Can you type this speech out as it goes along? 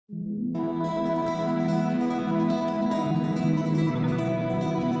Clear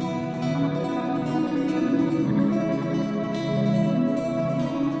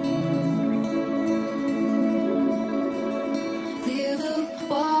blue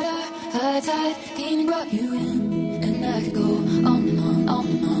water, high tide, came and brought you in. And I could go on and on, on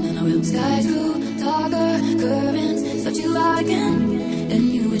and on, and I will. Skies grew darker, currents swept you out again. And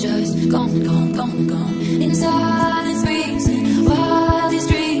you were just gone and gone, gone and gone. In silence, breezing wildest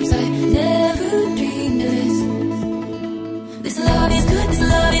dreams. I never dreamed of this. This love is good, this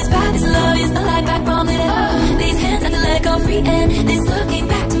love is bad, this love is the light back from the dead. These hands have to let go free, and this